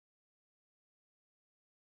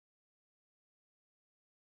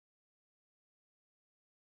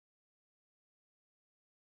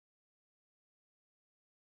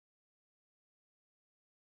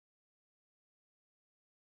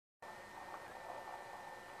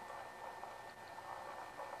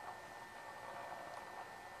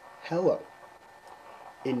Hello.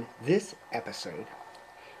 In this episode,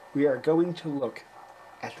 we are going to look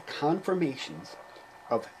at the conformations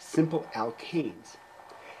of simple alkanes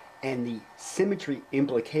and the symmetry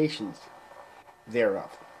implications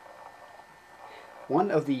thereof. One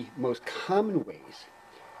of the most common ways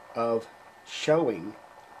of showing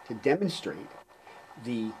to demonstrate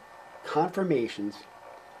the conformations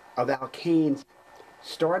of alkanes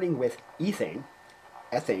starting with ethane,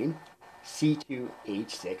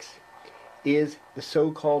 C2H6, is the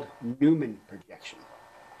so-called Newman projection.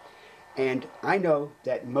 And I know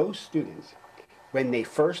that most students, when they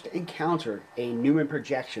first encounter a Newman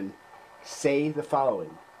projection, say the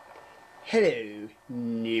following: "Hello,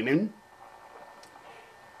 Newman."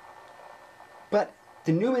 But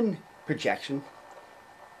the Newman projection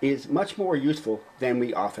is much more useful than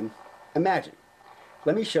we often imagine.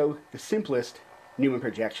 Let me show the simplest Newman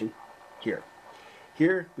projection here.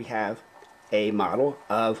 Here we have a model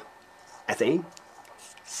of ethane,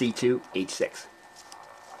 C2H6.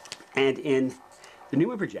 And in the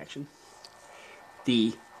Newman projection,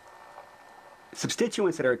 the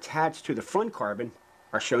substituents that are attached to the front carbon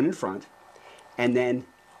are shown in front, and then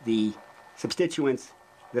the substituents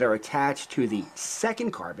that are attached to the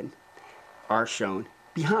second carbon are shown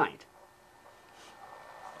behind.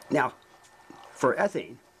 Now, for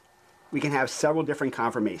ethane, we can have several different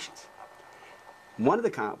conformations. One of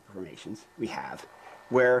the conformations we have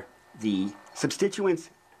where the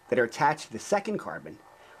substituents that are attached to the second carbon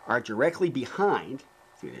are directly behind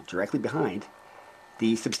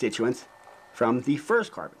the substituents from the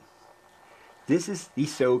first carbon. This is the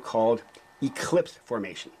so-called eclipse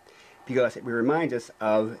formation because it reminds us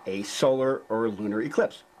of a solar or lunar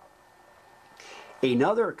eclipse.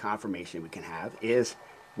 Another conformation we can have is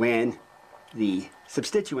when the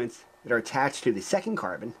substituents that are attached to the second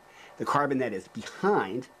carbon, the carbon that is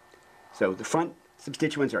behind, so the front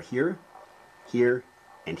substituents are here, here,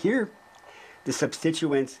 and here. The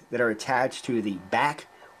substituents that are attached to the back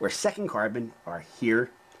or second carbon are here,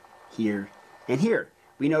 here, and here.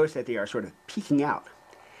 We notice that they are sort of peeking out.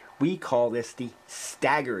 We call this the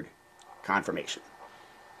staggered conformation.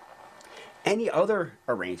 Any other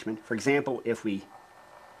arrangement, for example, if we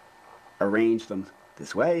arrange them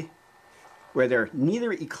this way, where they're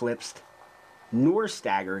neither eclipsed nor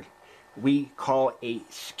staggered, we call a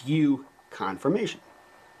skew conformation.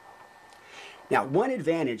 Now, one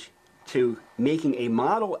advantage to making a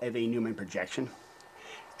model of a Newman projection,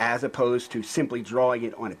 as opposed to simply drawing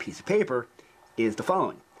it on a piece of paper, is the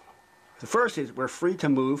following. The first is we're free to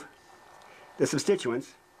move the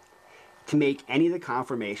substituents to make any of the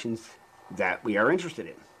conformations that we are interested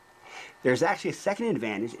in. There's actually a second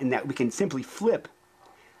advantage in that we can simply flip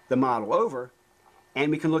the model over and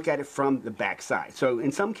we can look at it from the back side. So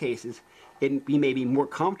in some cases, we may be more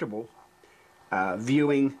comfortable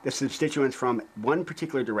viewing the substituents from one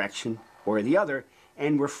particular direction or the other,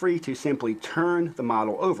 and we're free to simply turn the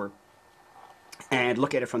model over and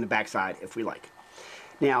look at it from the back side if we like.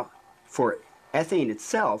 Now, for ethane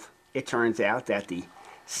itself, it turns out that the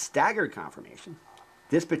staggered conformation,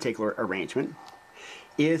 this particular arrangement,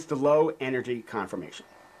 is the low energy conformation.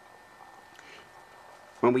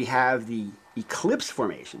 When we have the eclipse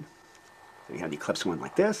formation, so we have the eclipse one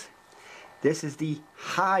like this, this is the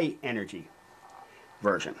high energy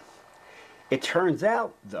version. It turns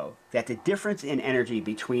out, though, that the difference in energy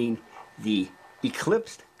between the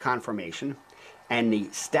eclipsed conformation and the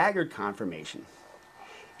staggered conformation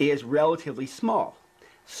is relatively small.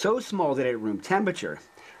 So small that at room temperature,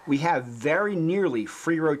 we have very nearly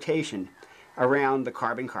free rotation around the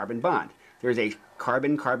carbon-carbon bond. There's a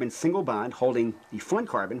carbon-carbon single bond holding the front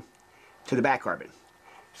carbon to the back carbon.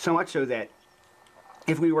 So much so that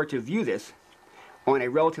if we were to view this on a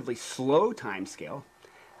relatively slow time scale,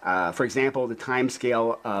 for example, the time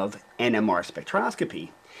scale of NMR spectroscopy,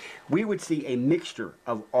 we would see a mixture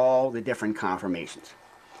of all the different conformations.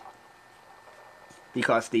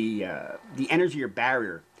 Because the energy or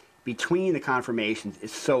barrier between the conformations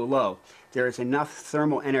is so low, there is enough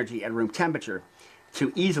thermal energy at room temperature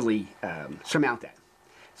to easily surmount that.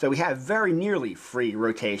 So we have very nearly free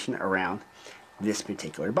rotation around this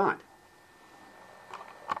particular bond.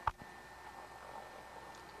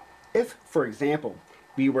 If, for example,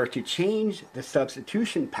 we were to change the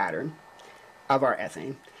substitution pattern of our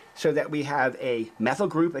ethane so that we have a methyl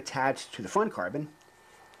group attached to the front carbon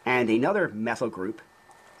and another methyl group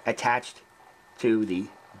attached to the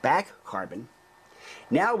back carbon,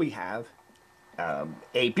 now we have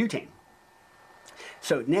a butane.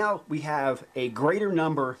 So now we have a greater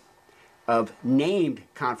number of named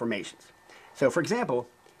conformations. So for example,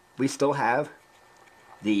 we still have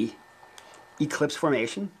the eclipse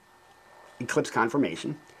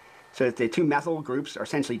conformation, so that the two methyl groups are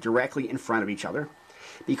essentially directly in front of each other.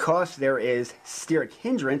 Because there is steric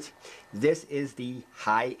hindrance, this is the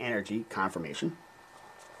high energy conformation.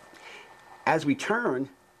 As we turn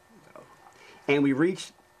and we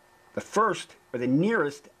reach the first or the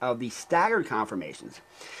nearest of the staggered conformations,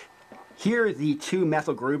 here the two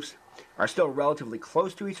methyl groups are still relatively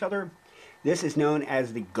close to each other. This is known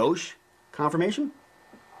as the Gauche conformation.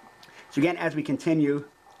 So again, as we continue,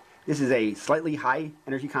 this is a slightly high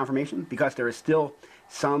energy conformation because there is still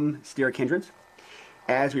some steric hindrance.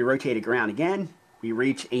 As we rotate it around again, we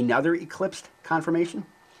reach another eclipsed conformation.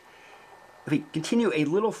 If we continue a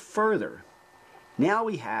little further, now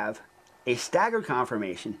we have a staggered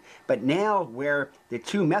conformation, but now where the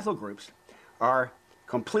two methyl groups are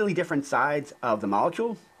completely different sides of the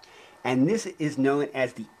molecule, and this is known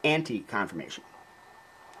as the anti-conformation.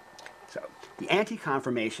 So the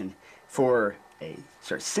anti-conformation for a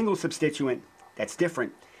sort of single substituent that's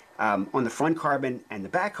different on the front carbon and the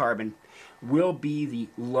back carbon will be the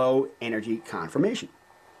low energy conformation.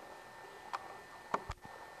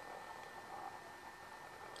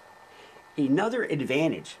 Another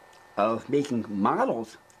advantage of making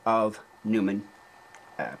models of Newman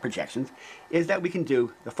projections is that we can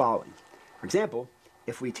do the following. For example,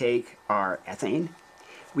 if we take our ethane,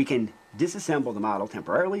 we can disassemble the model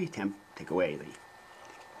temporarily, take away the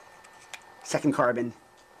second carbon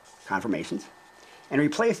conformations, and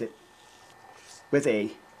replace it with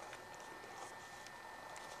a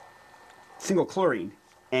single chlorine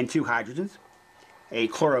and two hydrogens, a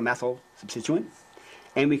chloromethyl substituent,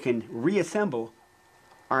 and we can reassemble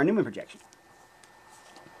our Newman projection.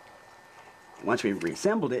 Once we've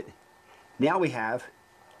reassembled it, now we have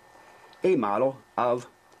a model of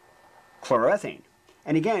chloroethane.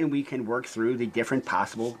 And again, we can work through the different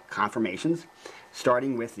possible conformations,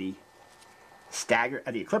 starting with the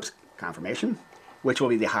eclipse conformation, which will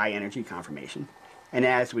be the high energy conformation. And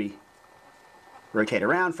as we rotate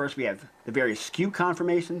around, first we have the various skew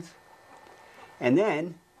conformations, and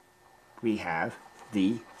then we have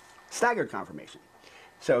the staggered conformation.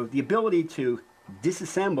 So the ability to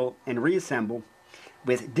disassemble and reassemble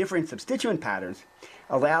with different substituent patterns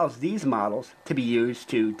allows these models to be used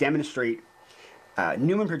to demonstrate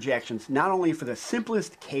Newman projections not only for the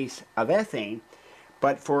simplest case of ethane,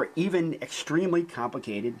 but for even extremely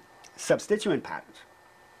complicated substituent patterns.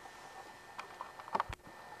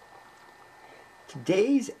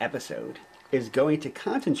 Today's episode is going to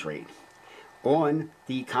concentrate on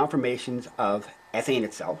the conformations of ethane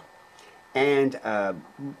itself and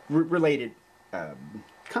related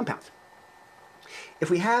compounds. If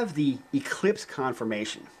we have the eclipse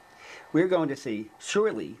conformation, we're going to see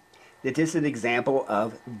shortly that this is an example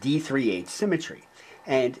of D3H symmetry.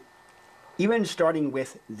 And even starting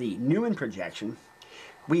with the Newman projection,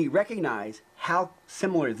 we recognize how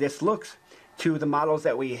similar this looks to the models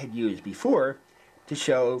that we had used before to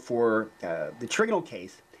show for the trigonal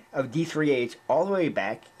case of D3H all the way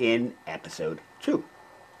back in episode 2.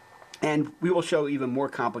 And we will show even more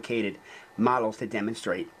complicated models to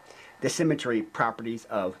demonstrate the symmetry properties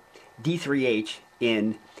of D3H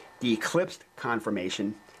in the eclipsed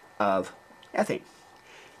conformation of ethane.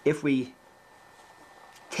 If we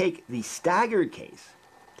take the staggered case,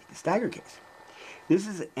 this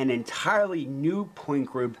is an entirely new point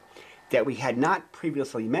group that we had not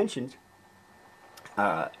previously mentioned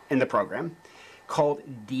in the program, called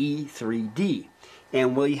D3D.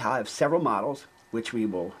 And we have several models which we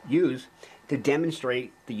will use to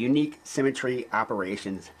demonstrate the unique symmetry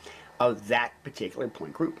operations of that particular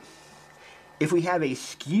point group. If we have a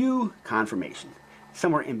skew conformation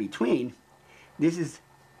somewhere in between, this is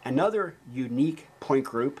another unique point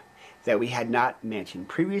group that we had not mentioned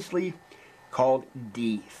previously, called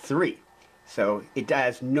D3. So it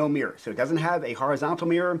has no mirror. So it doesn't have a horizontal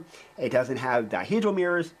mirror, it doesn't have dihedral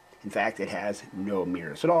mirrors. In fact, it has no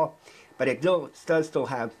mirrors at all, but it does still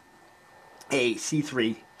have a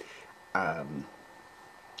C3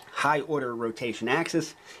 high order rotation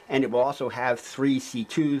axis, and it will also have 3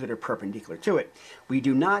 C2s that are perpendicular to it. We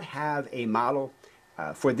do not have a model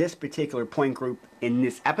for this particular point group in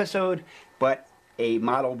this episode, but a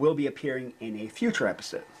model will be appearing in a future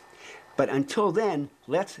episode. But until then,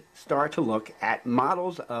 let's start to look at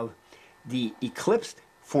models of the eclipsed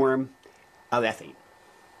form of ethane.